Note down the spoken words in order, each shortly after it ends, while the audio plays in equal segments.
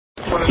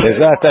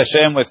Bezat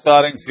Hashem, we're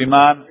starting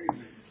Siman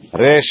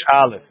Resh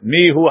Aleph.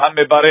 Mihu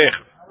HaMebarech.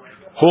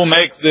 Who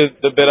makes the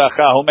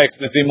beracha? Who makes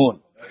the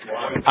Zimun?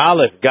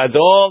 Aleph.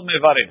 Gadol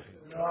Mevarech.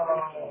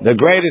 The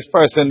greatest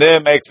person there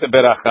makes the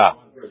beracha.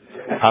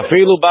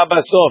 Afilu Baba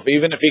Sof.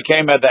 Even if he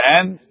came at the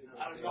end,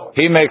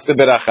 he makes the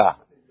beracha.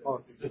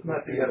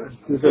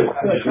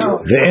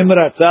 Ve'im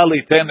Ratzah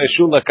Liten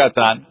Reshul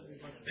Katan.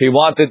 If he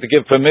wanted to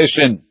give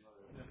permission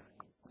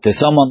to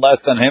someone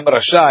less than him,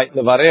 Rashai,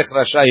 Levarech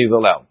Rashai, he's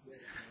allowed.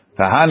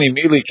 Tahani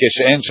Mili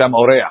Keshe'en Sham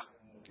Oreach.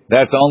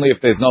 That's only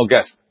if there's no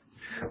guest.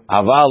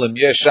 Aval Im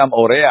Yesh Sham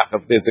Oreach,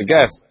 if there's a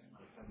guest,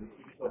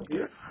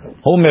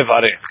 Hu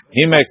Mevarech.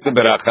 He makes the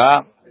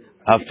beracha.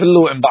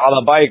 Afilu Im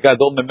Ba'al Habayit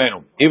Gadol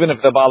Mimenu. Even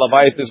if the Ba'al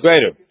Habayit is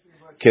greater.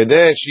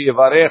 Kedeh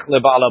She'yivarech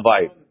LeBa'al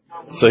Habayit.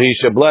 So he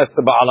should bless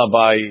the Ba'al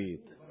Habayit.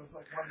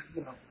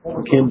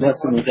 You can't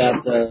bless him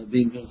without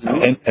being chosen.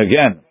 And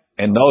again,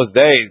 in those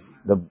days,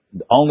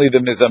 only the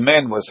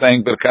Mizamen was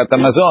saying Birkat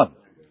HaMazon.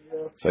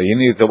 So you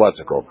need to, what's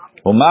it called?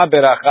 Uma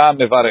beracha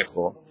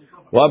mevarecho.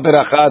 What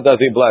beracha does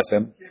he bless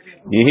him?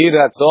 Yehi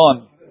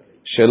ratzon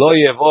shelo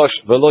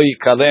yevosh velo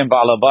yikalem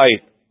ba'al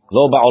habayit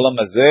lo ba'olam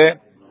hazeh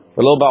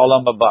velo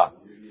ba'olam haba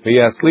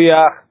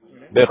v'yasliach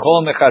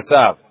bechol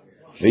nechasav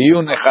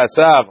v'yu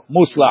nechasav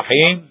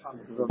muslachim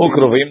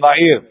ukrovim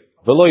la'ir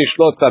velo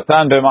yishlot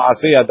satan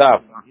b'ma'aseh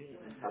yadav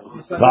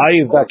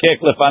v'ayiz dakek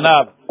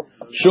lefanav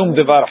shum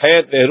devar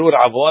chet v'herur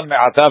avon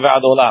me'ata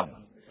ve'ad olam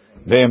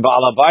ve'im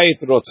ba'al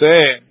habayit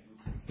rotzeh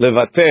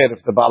levater,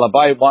 if the Ba'al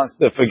Habayit wants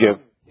to forgive,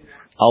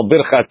 al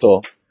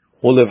birchato,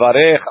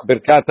 ulevarech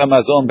birkat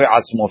hamazon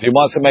be'atzmo. If he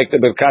wants to make the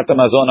birkat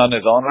hamazon on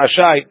his own,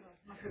 rashai,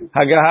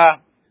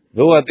 hagaha,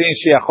 v'hu adin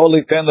sheyachol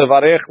liten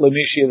levarech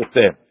lemi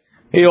sheyirtzeh.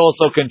 He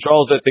also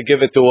controls it to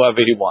give it to whoever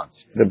he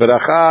wants. The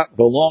beracha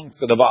belongs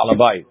to the Ba'al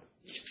Habayit.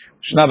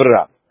 Shna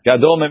b'ra,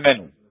 gadol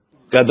memenu,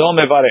 gadol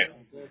mevarech.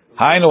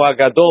 Hainu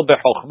hagadol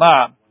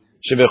bechokhma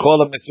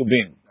shebechol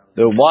ha-mesubin.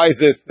 The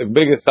wisest, the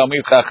biggest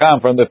Talmid Chacham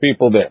from the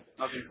people there.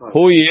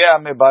 Hu yeh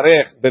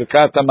mebarech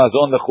birkat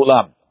hamazon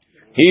lechulam.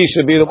 He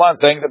should be the one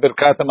saying the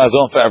birkat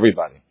hamazon for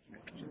everybody.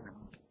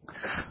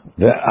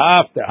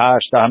 After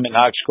hashta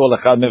minhag shkol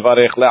echad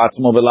mevarech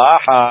le'atzmo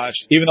v'la'achash,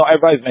 even though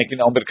everybody's making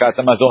their own birkat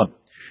hamazon.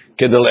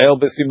 Kedel el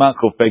b'siman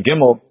kuf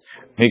pegimel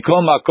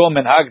mikom makom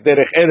minhag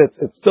derech eretz.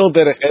 It's still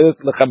derech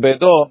eretz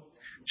lechabedo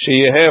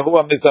sheyeh hu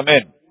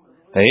hamizamen.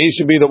 He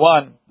should be the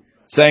one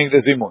saying the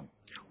zimun.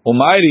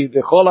 Umayri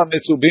dechol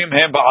hamesubim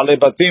hem ba'alei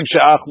batim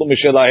she'achlu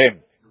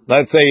mishelahem.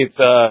 Let's say it's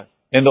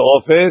in the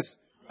office.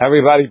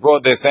 Everybody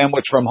brought their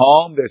sandwich from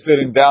home. They're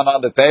sitting down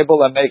on the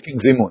table and making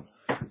zimun,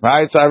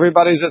 right? So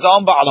everybody's his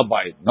own ba'al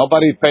habayit.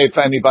 Nobody paid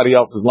for anybody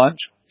else's lunch,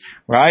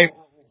 right?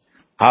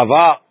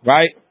 Hava,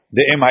 right?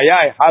 The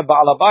imhayai had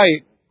ba'al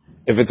habayit.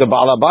 If it's a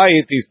ba'al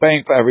habayit, he's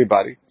paying for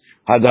everybody.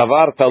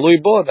 Hadavar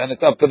talui bod, and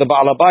it's up to the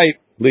ba'al habayit.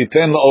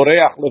 Liten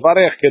la'oreach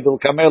levarech kedul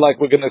kameh, like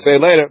we're going to say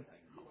later.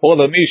 Or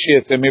lemishi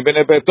etzem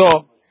mibnei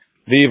beto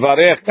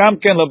v'yivarech kam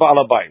ken leba'al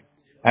habayit.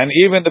 And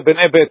even the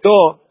Bnei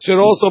Beto should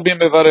also be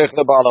mevarech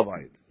the Ba'al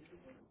Habayit.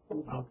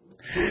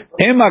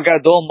 Im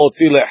Gadol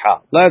motzi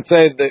lecha. Let's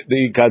say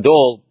the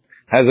Gadol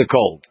has a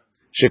cold.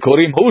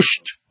 Shekorim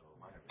husht.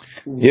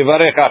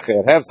 Yivarech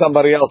acher. Have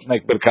somebody else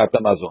make Birkat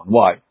HaMazon.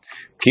 Why?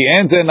 Ki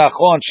en ze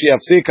nachon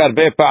sheyafsik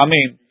harbe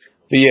pa'amim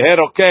v'yeher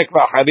rokek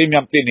v'acharim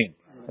yamtinin.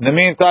 In the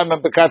meantime, in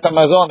Birkat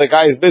HaMazon, the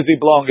guy is busy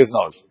blowing his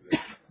nose.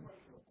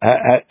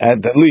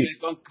 At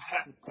least.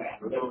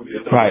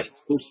 Right.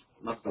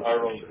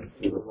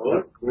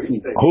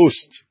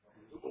 Hust.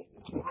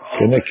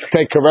 Can I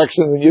take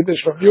corrections in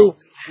Yiddish from you?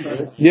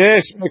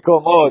 Yesh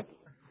mekomot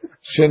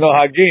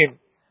shenohagim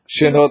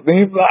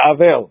shenotnim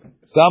la'avel.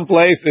 Some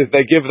places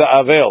they give the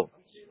avel.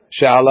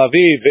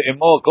 She'alavi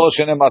ve'imo kol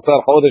shenem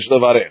asar chodesh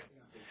levarech.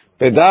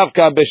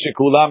 Ve'davka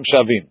be'shekulam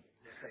shavim.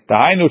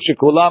 Tahainu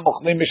shekulam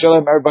ochlim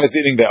mishalem. Everybody's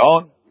eating their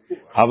own.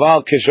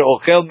 Aval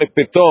keshe'ochel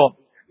mekpito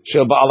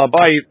shel ba'al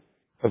habayit.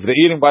 If they're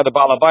eating by the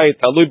Ba'al Habayit,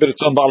 talui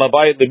b'ritzon Ba'al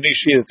Habayit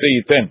l'mishi yitzei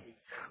yiten.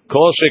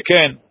 Kol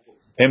sheken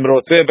im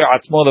rotzeh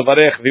be'atzmo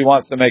levarech if he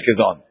wants to make his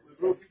own.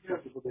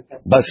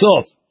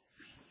 Basof,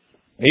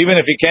 even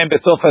if he came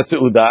besof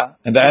ha'seuda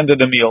at the end of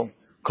the meal,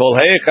 kol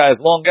heicha, as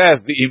long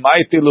as the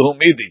imayti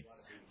luhumidi,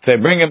 if they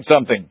bring him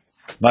something,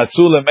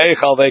 matzu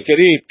lemeichal they could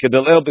eat,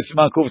 kedelel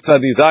b'siman kuf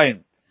tzadi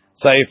zayin,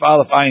 saif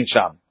alef ayin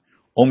sham.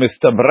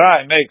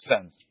 Umistabra, it makes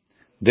sense.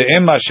 The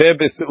imma she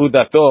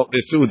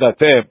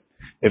b'seudateh,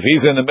 if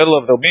he's in the middle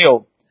of the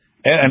meal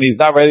and he's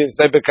not ready to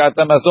say Birkat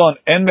HaMazon,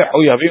 en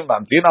mechuyavim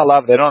lamtin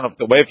alav, they don't have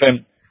to wait for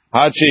him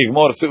had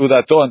she'igmor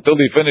seudato until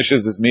he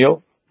finishes his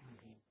meal.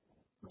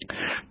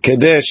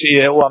 Kedeh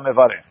sheyehu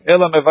hamevarech.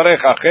 Ela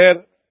mevarech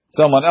acher,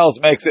 someone else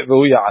makes it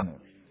v'hu ya'anu.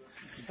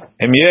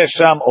 Im yesh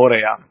sham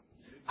oreach.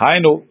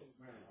 Hainu,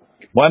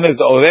 when is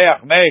the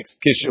oreach makes,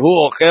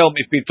 kishehu ochel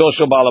mipito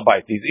shel Ba'al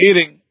Habayit. He's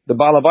eating the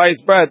Ba'al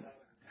Habayit's bread.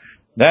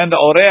 Then the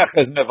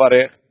oreach is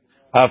mevarech.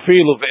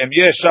 Afilu ve'em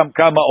yesh sham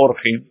kama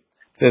orchim.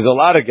 There's a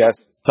lot of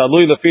guests.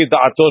 Talui lefi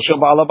da'ato shel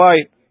Ba'al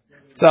Habayit.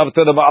 It's up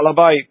to the Ba'al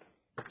Habayit.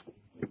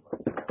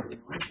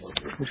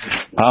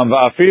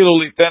 Va'afilu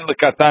liten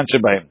lekatan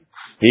shebaim.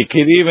 He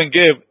could even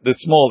give the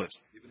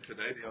smallest. Even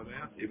today, the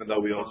oreach, even though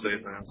we all say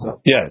it by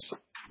himself. Yes,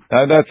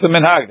 that's the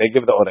minhag. They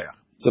give the oreach.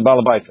 It's a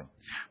balabaisa.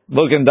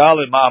 Look in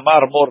Dalit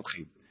Ma'amar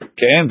Mordchi.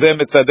 Ke'en ze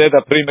mitzaded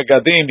apri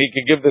megadim. He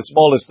can give the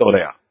smallest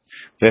oreach.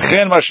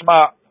 Vechen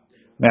mashma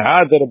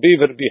mehad Rabbi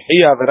v'Rabbi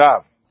Chia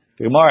v'Rav.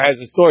 The Gemara has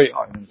a story.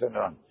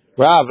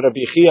 Rav,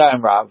 Rabbi Chia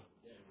and Rav,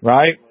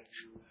 right?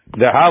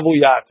 The Havu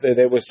Yatre,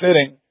 they were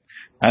sitting,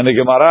 and the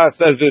Gemara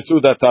says this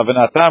Udata,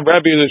 V'natam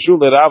Rabbi Lishu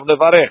Rav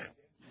levarech,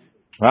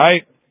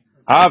 right?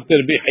 After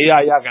Rabbi Chia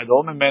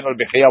Yagadom, and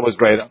Rabbi Chia was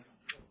greater.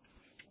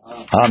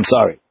 I'm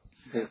sorry.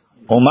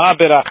 Uma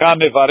beracha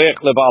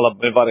mevarech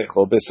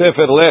levarecho.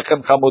 Besefer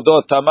Lechem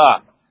Chamudot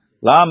Tama.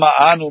 Lama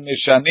anu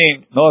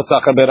mishanim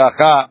nosach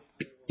beracha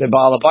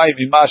lebalabai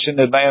v'mashin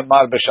nedmayim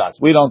mar b'shas.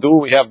 We don't do.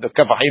 We have the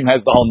Kafahim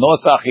has the whole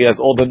nosach. He has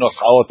all the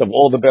noschaot of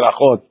all the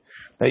berachot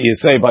that you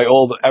say by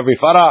every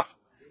farach,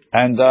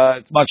 and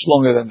it's much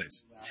longer than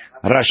this.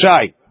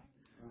 Rashai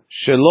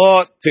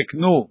shelo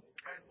tiknu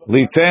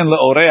liten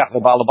leoreach. The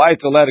balabai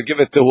to let give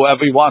it to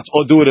whoever he wants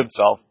or do it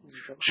himself.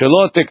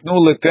 Shelo tiknu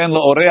liten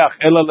leoreach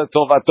ela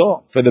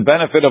letovato, for the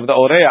benefit of the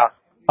oreach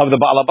of the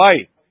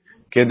balabai.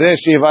 Kedei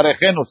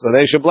shivarechenu, so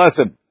they should bless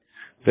him.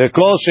 The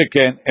kol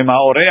sheken im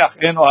haoreach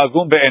eno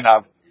hagum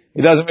be'enav.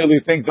 He doesn't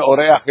really think the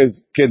oreach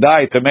is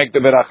kedai to make the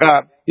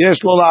beracha.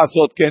 Yesh lo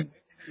la'asot ken.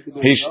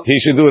 He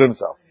should do it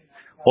himself,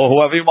 or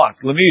whoever he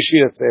wants. Lemi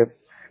shiyatzeh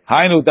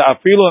hainu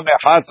da'afilu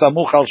mechad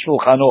samuch al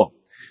shulchano.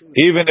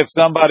 Even if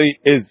somebody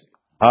is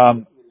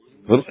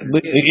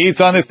he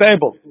eats on his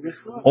table,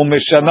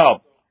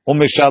 umishano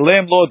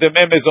umishalem lo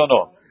demeh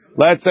mezono.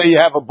 Let's say you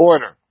have a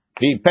boarder.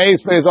 He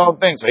pays for his own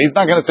thing, so he's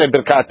not going to say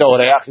birkat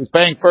oreach. He's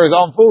paying for his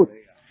own food,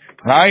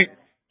 right?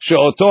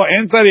 She'oto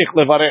en tzarich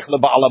levarech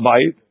leba'al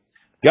habayit.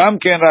 Gam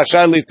ken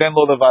rashai liten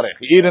lo levarech.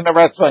 You eat in a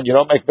restaurant, you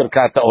don't make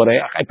birkat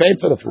oreach. I paid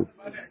for the food.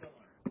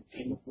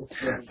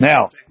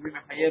 Now,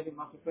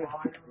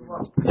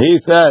 he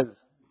says,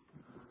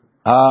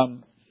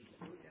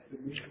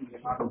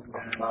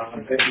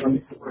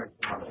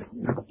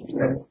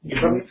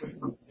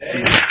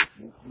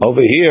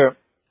 over here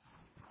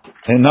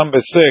in number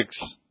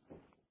 6.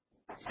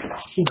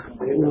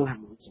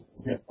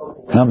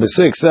 Number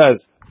 6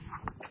 says,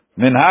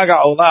 Minhag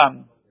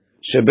ha'olam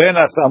sheben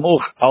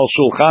hasamuch al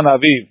shulchan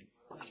aviv.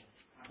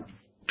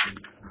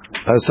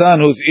 A son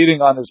who's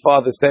eating on his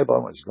father's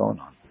table. What's going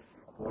on?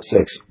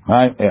 6,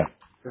 right? Yeah.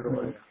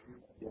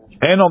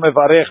 Eno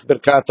mevarech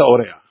birkat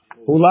ha'oreach.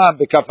 Ulam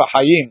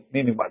bekafahayim,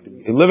 meaning what?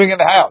 You're living in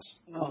the house.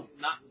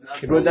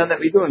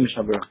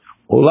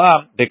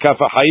 Ulam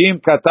bekafahayim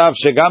katav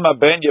shegam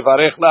haben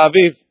yevarech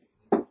la'aviv.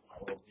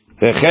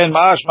 וכן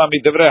משמע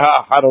מדברי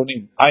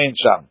האחרונים, עין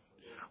שם.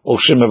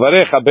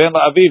 וכשמברך הבן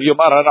לאביו,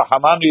 יאמר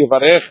הרחמן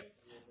יברך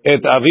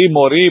את אבי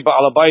מורי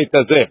בעל הבית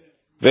הזה,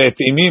 ואת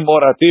אמי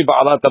מורתי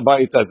בעלת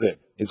הבית הזה.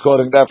 He's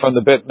quoting that from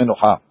the Bet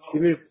Menucha.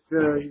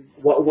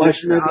 Why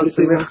shouldn't I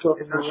say that?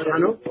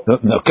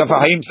 No,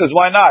 Kafahim says,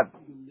 why not?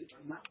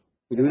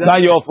 It's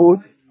not your food.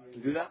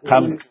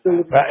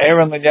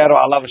 Aaron Laniero,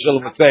 Allah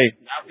Shalom would say,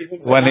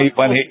 when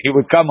he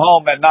would come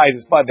home at night,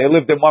 his father, they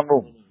lived in one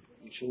room.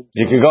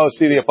 You can go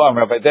see the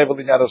apartment, Rabbi David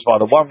Linyaro's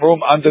father. One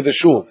room under the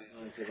shul.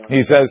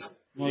 He says,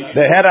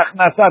 the herach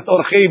nasat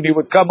orchim. He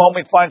would come home,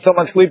 he'd find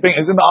someone sleeping.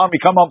 He's in the army.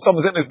 Come home,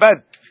 someone's in his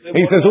bed.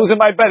 He says, who's in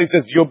my bed? He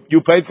says,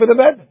 you paid for the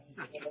bed?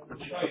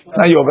 It's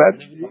not your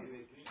bed.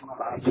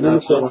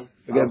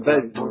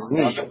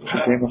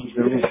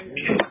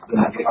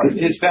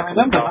 His family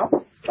member, no?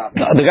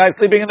 The guy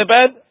sleeping in the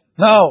bed?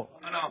 No.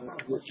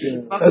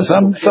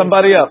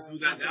 Somebody else.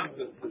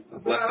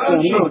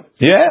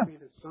 Yeah.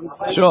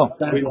 Sure.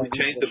 We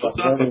changed the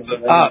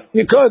basar.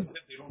 You could.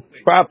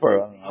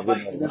 Proper. I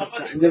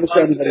never saw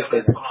anybody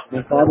say that.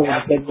 My father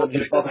said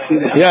his father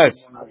feeding. Yes.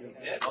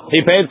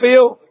 He paid for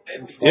you?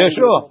 Yeah,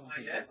 sure.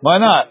 Why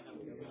not?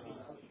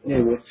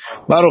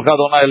 Baruch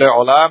Adonai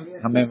le'olam.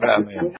 Amen.